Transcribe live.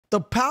The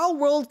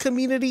Palworld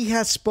community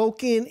has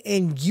spoken,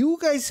 and you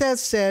guys have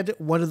said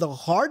one of the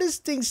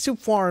hardest things to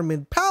farm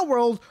in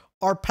Palworld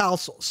are pal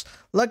souls.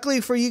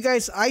 Luckily for you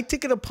guys, I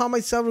took it upon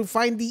myself to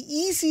find the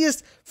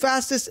easiest,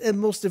 fastest, and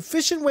most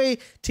efficient way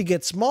to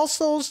get small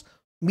souls,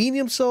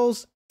 medium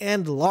souls,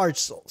 and large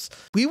souls.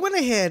 We went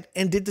ahead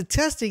and did the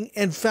testing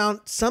and found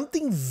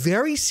something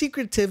very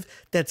secretive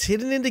that's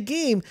hidden in the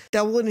game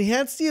that will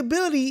enhance the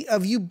ability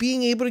of you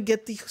being able to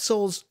get the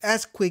souls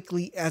as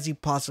quickly as you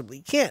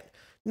possibly can.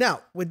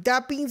 Now, with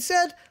that being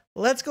said,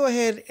 let's go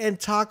ahead and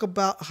talk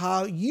about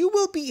how you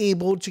will be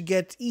able to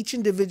get each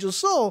individual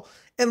soul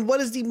and what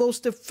is the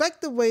most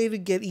effective way to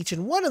get each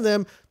and one of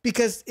them,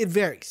 because it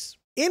varies.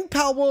 In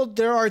Palworld,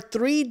 there are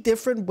 3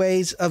 different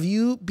ways of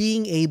you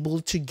being able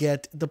to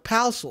get the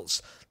pal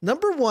souls.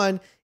 Number 1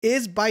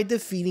 is by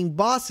defeating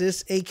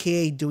bosses,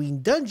 aka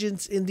doing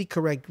dungeons in the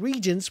correct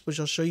regions, which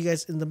I'll show you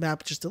guys in the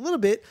map just a little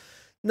bit.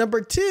 Number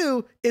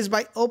 2 is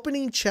by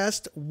opening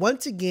chests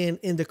once again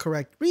in the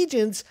correct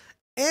regions.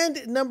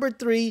 And number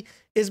 3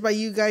 is by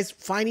you guys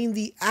finding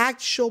the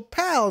actual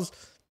pals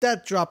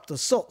that drop the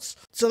souls.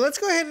 So let's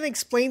go ahead and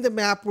explain the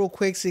map real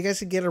quick so you guys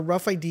can get a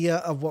rough idea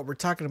of what we're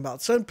talking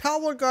about. So in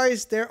Palworld,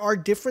 guys, there are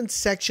different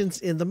sections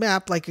in the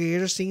map, like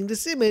you're seeing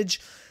this image,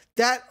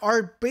 that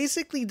are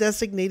basically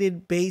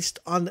designated based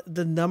on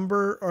the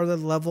number or the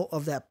level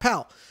of that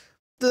pal.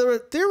 The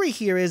theory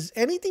here is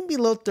anything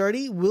below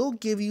 30 will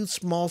give you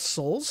small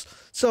souls.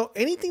 So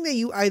anything that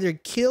you either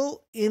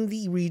kill in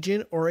the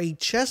region or a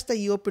chest that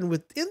you open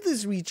within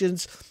these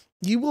regions,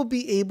 you will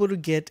be able to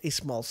get a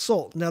small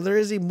soul. Now, there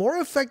is a more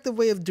effective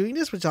way of doing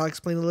this, which I'll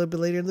explain a little bit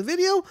later in the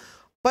video,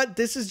 but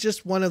this is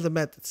just one of the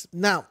methods.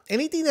 Now,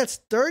 anything that's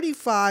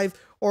 35,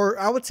 or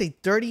I would say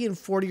 30 and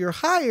 40 or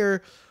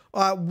higher,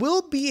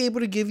 will be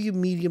able to give you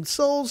medium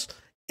souls.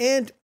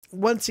 And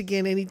once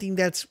again, anything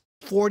that's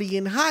 40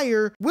 and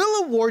higher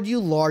will award you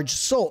large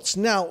souls.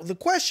 Now, the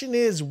question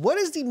is, what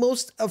is the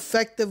most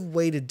effective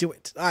way to do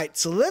it? All right,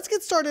 so let's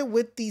get started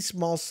with the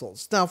small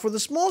souls. Now, for the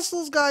small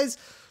souls, guys,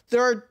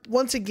 there are,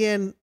 once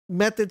again,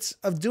 methods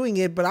of doing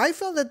it, but I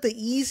found that the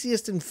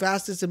easiest and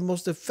fastest and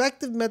most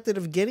effective method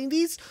of getting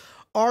these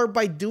are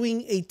by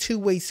doing a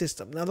 2-way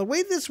system. Now, the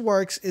way this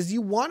works is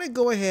you want to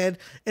go ahead,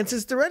 and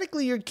since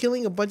theoretically you're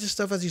killing a bunch of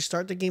stuff as you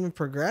start the game and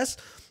progress,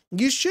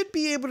 you should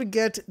be able to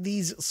get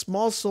these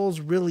small souls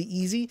really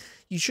easy.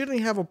 You shouldn't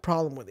have a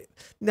problem with it.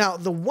 Now,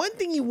 the one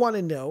thing you want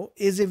to know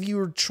is if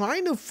you're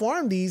trying to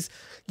farm these,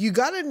 you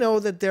got to know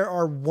that there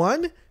are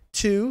 1,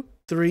 2,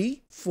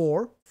 3,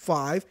 4,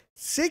 5,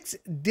 6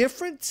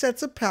 different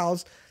sets of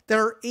pals that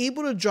are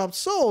able to drop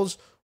souls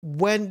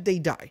when they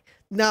die.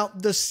 Now,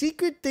 the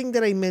secret thing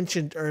that I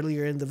mentioned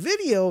earlier in the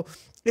video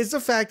is the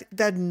fact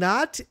that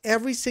not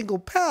every single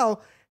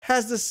pal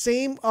has the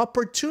same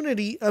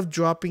opportunity of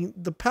dropping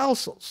the pal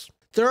souls.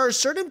 There are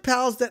certain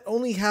pals that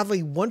only have a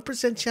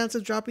 1% chance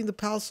of dropping the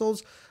pal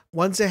souls,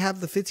 ones that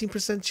have the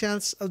 15%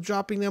 chance of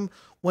dropping them,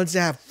 ones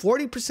that have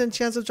 40%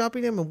 chance of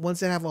dropping them, and ones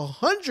that have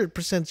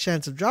 100%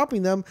 chance of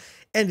dropping them.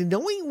 And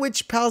knowing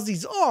which pals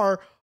these are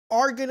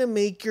gonna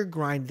make your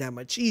grind that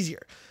much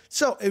easier.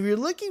 So if you're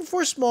looking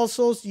for small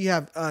souls, you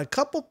have a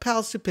couple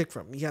pals to pick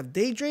from. You have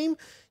Daydream,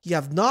 you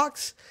have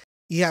Nox,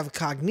 you have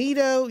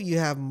Cognito, you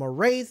have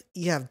Moraith,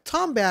 you have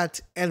Tombat,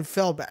 and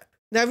Fellbat.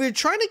 Now, if you're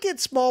trying to get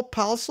small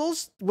pal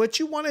souls, what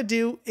you want to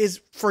do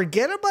is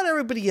forget about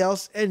everybody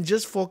else and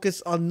just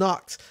focus on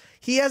Nox.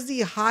 He has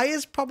the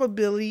highest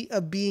probability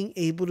of being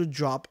able to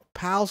drop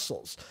pal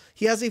souls.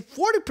 He has a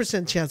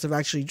 40% chance of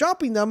actually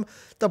dropping them.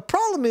 The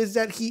problem is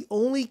that he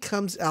only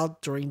comes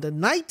out during the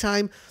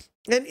nighttime,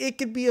 and it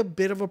could be a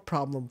bit of a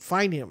problem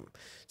finding him.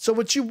 So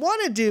what you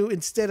want to do,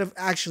 instead of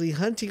actually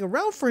hunting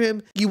around for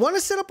him, you want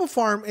to set up a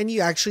farm and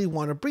you actually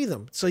want to breed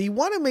them. So you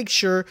want to make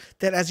sure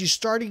that as you're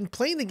starting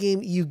playing the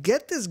game, you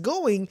get this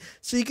going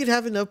so you can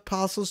have enough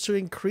pal souls to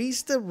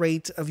increase the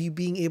rate of you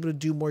being able to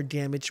do more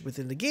damage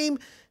within the game.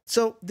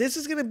 So this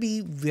is going to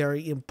be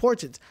very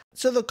important.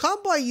 So the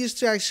combo I used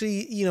to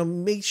actually,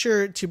 make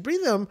sure to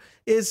breed them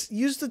is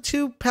use the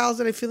 2 pals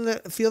that I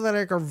feel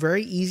that are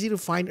very easy to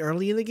find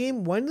early in the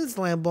game. One is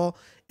Lamball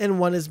and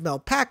one is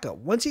Melpaca.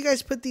 Once you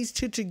guys put these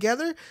 2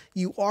 together,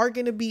 you are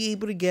going to be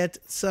able to get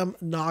some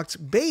Nox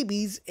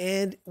babies.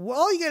 And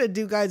all you got to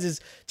do, guys, is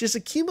just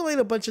accumulate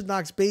a bunch of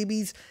Nox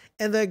babies.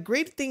 And the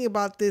great thing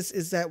about this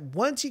is that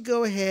once you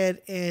go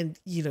ahead and,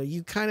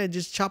 you kind of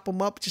just chop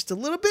them up just a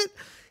little bit,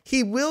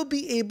 he will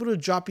be able to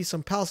drop you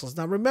some pal souls.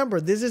 Now,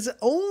 remember, this is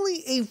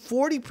only a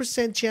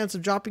 40% chance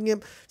of dropping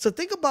him. So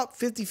think about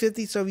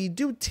 50-50. So if you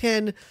do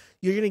 10,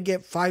 you're going to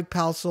get 5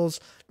 pal souls.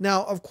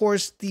 Now, of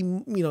course,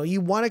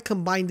 you want to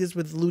combine this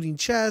with looting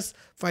chests,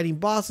 fighting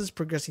bosses,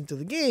 progressing through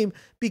the game,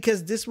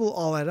 because this will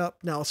all add up.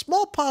 Now,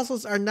 small pal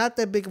souls are not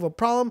that big of a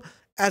problem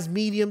as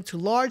medium to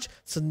large.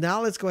 So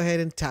now let's go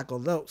ahead and tackle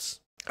those.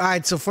 All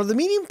right, so for the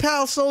medium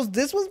pal souls,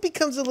 this one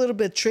becomes a little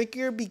bit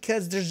trickier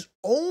because there's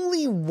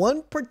only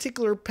one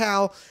particular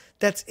pal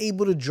that's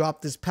able to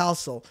drop this pal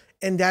soul.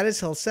 and that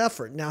is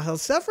Hellsephyr. Now,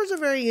 Hellsephyr is a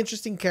very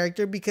interesting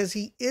character because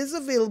he is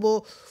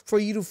available for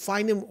you to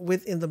find him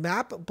within the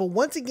map. But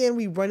once again,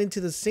 we run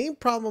into the same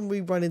problem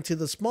we run into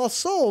the small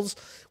souls,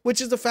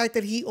 which is the fact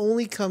that he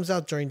only comes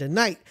out during the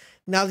night.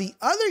 Now, the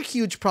other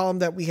huge problem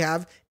that we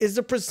have is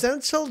the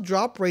percentile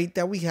drop rate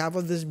that we have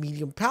of this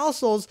medium Pal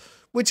Souls,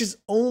 which is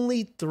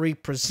only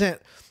 3%.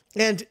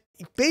 And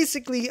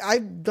basically,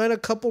 I've done a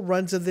couple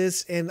runs of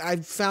this, and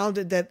I've found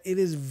that it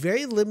is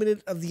very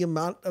limited of the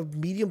amount of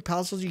medium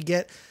Pal Souls you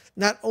get,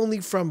 not only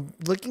from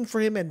looking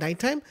for him at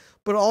nighttime,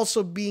 but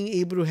also being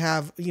able to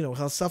have,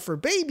 Hellsephyr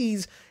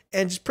babies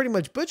and just pretty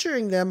much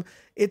butchering them.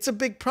 It's a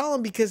big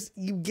problem because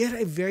you get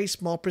a very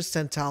small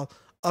percentile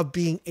of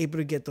being able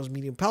to get those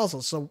medium Pal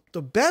Souls. So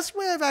the best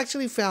way I've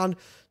actually found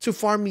to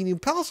farm medium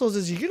Pal Souls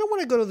is you're going to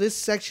want to go to this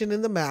section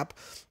in the map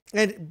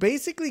and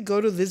basically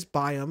go to this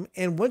biome.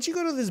 And once you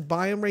go to this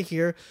biome right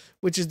here,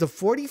 which is the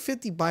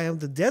 4050 biome,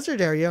 the desert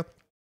area,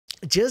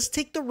 just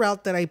take the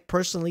route that I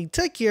personally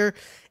took here.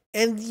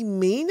 And the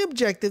main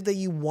objective that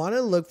you want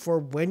to look for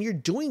when you're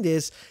doing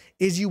this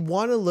is you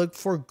want to look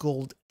for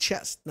gold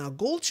chests. Now,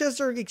 gold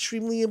chests are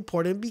extremely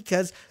important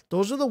because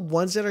those are the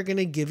ones that are going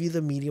to give you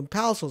the medium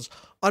Pal Souls.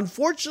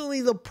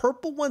 Unfortunately, the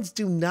purple ones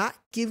do not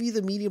give you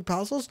the medium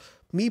Pal Souls.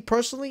 Me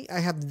personally, I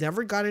have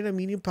never gotten a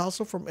medium Pal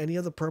Soul from any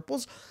of the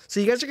purples.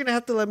 So you guys are going to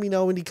have to let me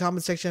know in the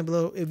comment section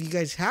below if you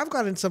guys have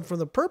gotten some from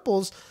the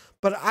purples,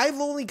 but I've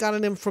only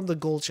gotten them from the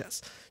gold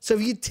chest. So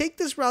if you take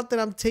this route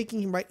that I'm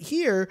taking right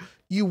here,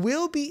 you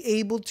will be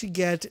able to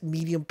get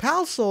medium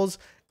Pal Souls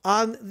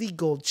on the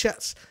gold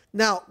chest.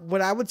 Now,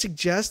 what I would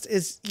suggest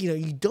is,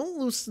 you don't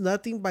lose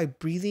nothing by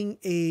breathing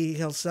a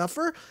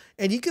Hellsephyr,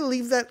 and you can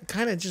leave that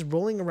kind of just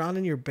rolling around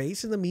in your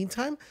base in the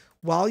meantime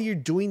while you're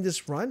doing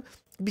this run.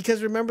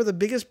 Because remember, the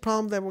biggest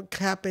problem that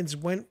happens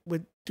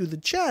through the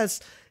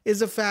chest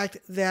is the fact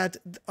that,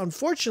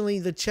 unfortunately,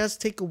 the chests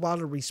take a while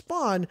to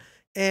respawn,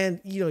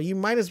 and you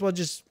might as well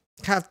just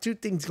have two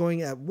things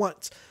going at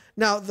once.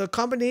 Now, the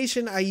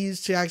combination I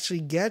used to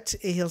actually get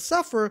a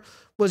Hellsephyr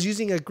was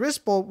using a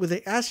Grisbolt with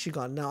an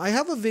Astragon. Now, I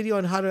have a video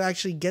on how to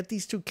actually get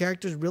these two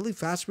characters really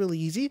fast, really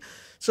easy.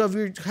 So if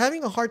you're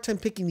having a hard time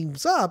picking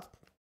these up,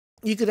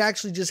 you could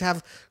actually just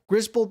have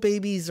Grisbolt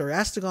babies or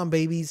Astragon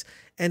babies,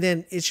 and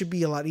then it should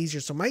be a lot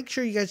easier. So make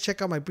sure you guys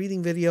check out my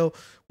breeding video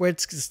where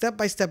it's a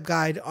step-by-step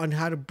guide on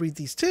how to breed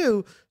these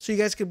two, so you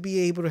guys could be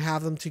able to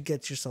have them to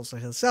get yourselves a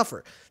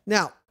Hellsephyr.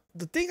 Now,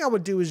 the thing I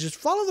would do is just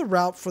follow the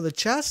route for the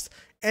chest,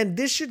 and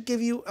this should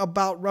give you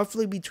about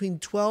roughly between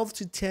 12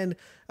 to 10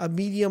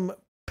 medium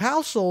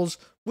Pal Souls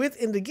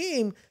within the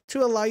game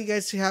to allow you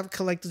guys to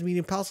collect those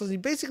medium Pal Souls. You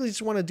basically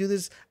just want to do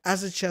this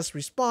as the chests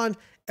respawn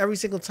every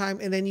single time,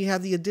 and then you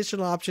have the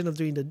additional option of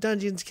doing the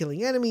dungeons,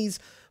 killing enemies.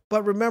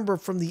 But remember,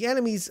 from the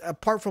enemies,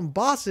 apart from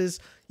bosses,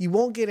 you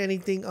won't get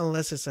anything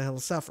unless it's a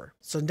Hellsephyr.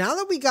 So now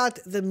that we got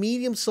the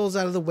medium souls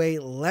out of the way,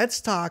 let's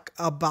talk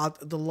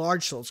about the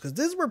large souls, because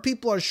this is where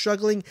people are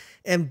struggling,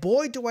 and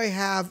boy, do I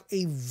have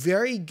a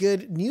very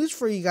good news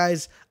for you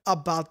guys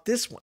about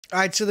this one. All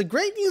right, so the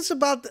great news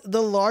about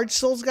the large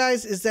souls,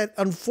 guys, is that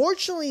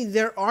unfortunately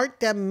there aren't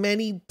that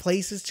many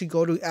places to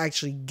go to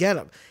actually get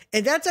them.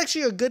 And that's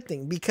actually a good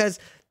thing, because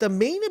the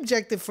main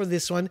objective for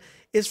this one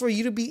is for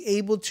you to be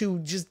able to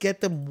just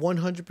get them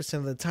 100%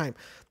 of the time.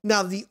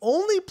 Now, the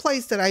only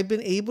place that I've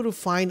been able to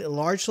find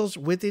large souls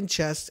within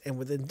chests and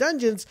within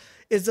dungeons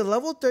is the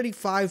level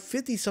 35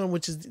 50 zone,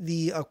 which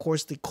is of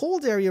course, the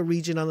cold area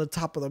region on the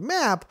top of the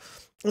map.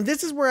 And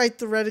this is where I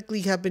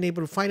theoretically have been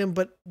able to find them,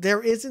 but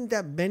there isn't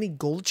that many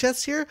gold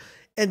chests here.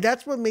 And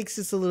that's what makes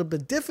this a little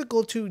bit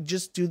difficult to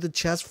just do the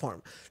chest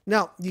farm.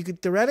 Now, you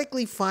could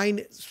theoretically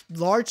find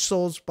large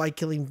souls by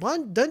killing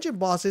dungeon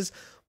bosses,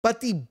 but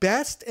the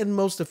best and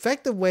most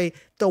effective way,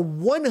 the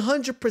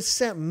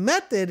 100%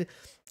 method,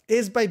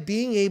 is by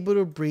being able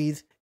to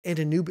breathe an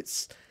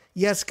Anubis.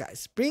 Yes,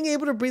 guys, being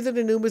able to breathe an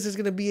Anubis is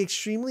going to be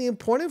extremely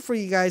important for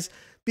you guys,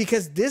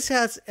 because this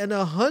has an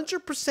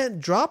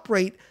 100% drop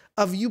rate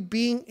of you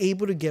being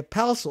able to get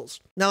Pal Souls.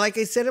 Now, like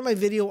I said in my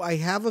video, I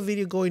have a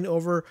video going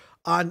over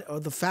on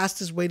the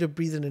fastest way to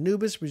breathe an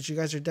Anubis, which you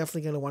guys are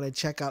definitely going to want to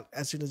check out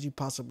as soon as you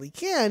possibly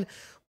can.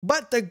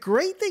 But the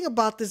great thing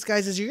about this,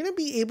 guys, is you're going to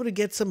be able to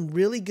get some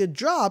really good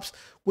drops,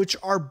 which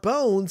are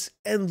bones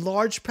and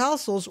large Pal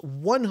Souls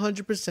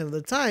 100% of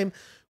the time,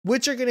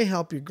 which are going to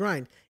help your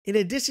grind. In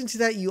addition to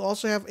that, you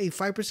also have a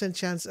 5%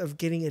 chance of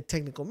getting a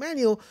technical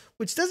manual,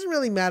 which doesn't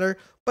really matter.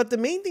 But the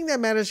main thing that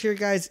matters here,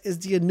 guys, is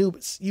the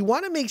Anubis. You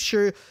want to make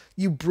sure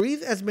you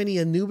breathe as many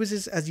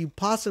Anubises as you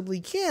possibly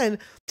can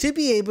to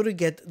be able to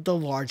get the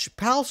large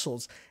Pal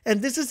Souls.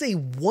 And this is a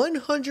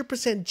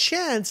 100%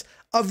 chance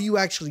of you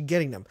actually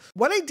getting them.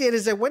 What I did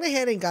is I went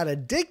ahead and got a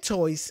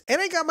Dictois,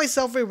 and I got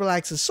myself a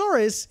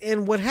Relaxosaurus.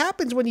 And what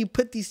happens when you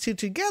put these two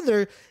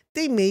together,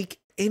 they make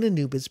an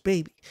Anubis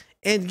baby.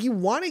 And you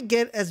want to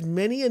get as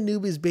many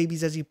Anubis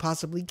babies as you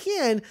possibly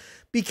can,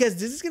 because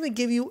this is going to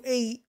give you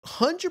a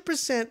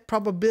 100%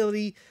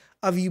 probability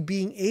of you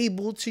being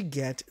able to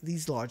get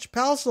these large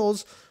Pal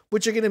Souls,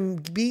 which are going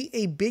to be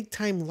a big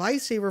time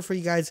lifesaver for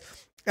you guys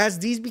as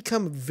these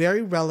become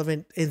very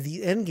relevant in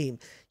the end game.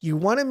 You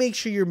want to make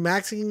sure you're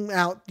maxing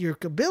out your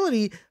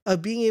ability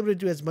of being able to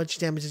do as much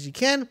damage as you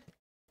can,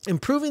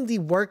 improving the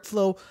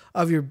workflow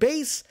of your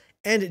base,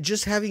 and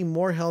just having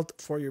more health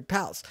for your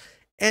pals.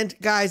 And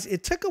guys,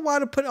 it took a while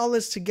to put all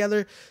this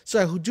together,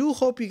 so I do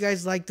hope you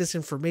guys like this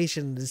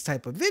information, this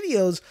type of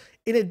videos.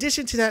 In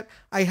addition to that,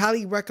 I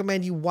highly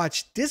recommend you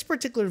watch this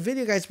particular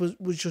video, guys,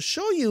 which will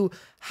show you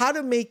how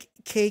to make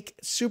cake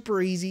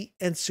super easy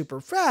and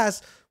super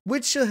fast,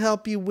 which should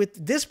help you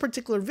with this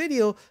particular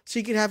video so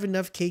you can have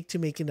enough cake to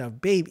make enough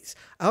babies.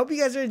 I hope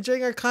you guys are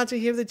enjoying our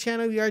content here on the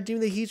channel. If you are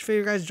doing the huge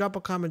favor, guys, drop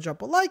a comment,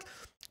 drop a like.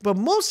 But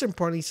most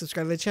importantly,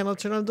 subscribe to the channel,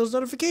 turn on those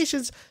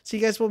notifications so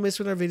you guys won't miss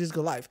when our videos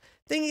go live.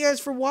 Thank you guys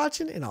for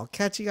watching, and I'll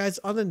catch you guys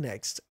on the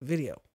next video.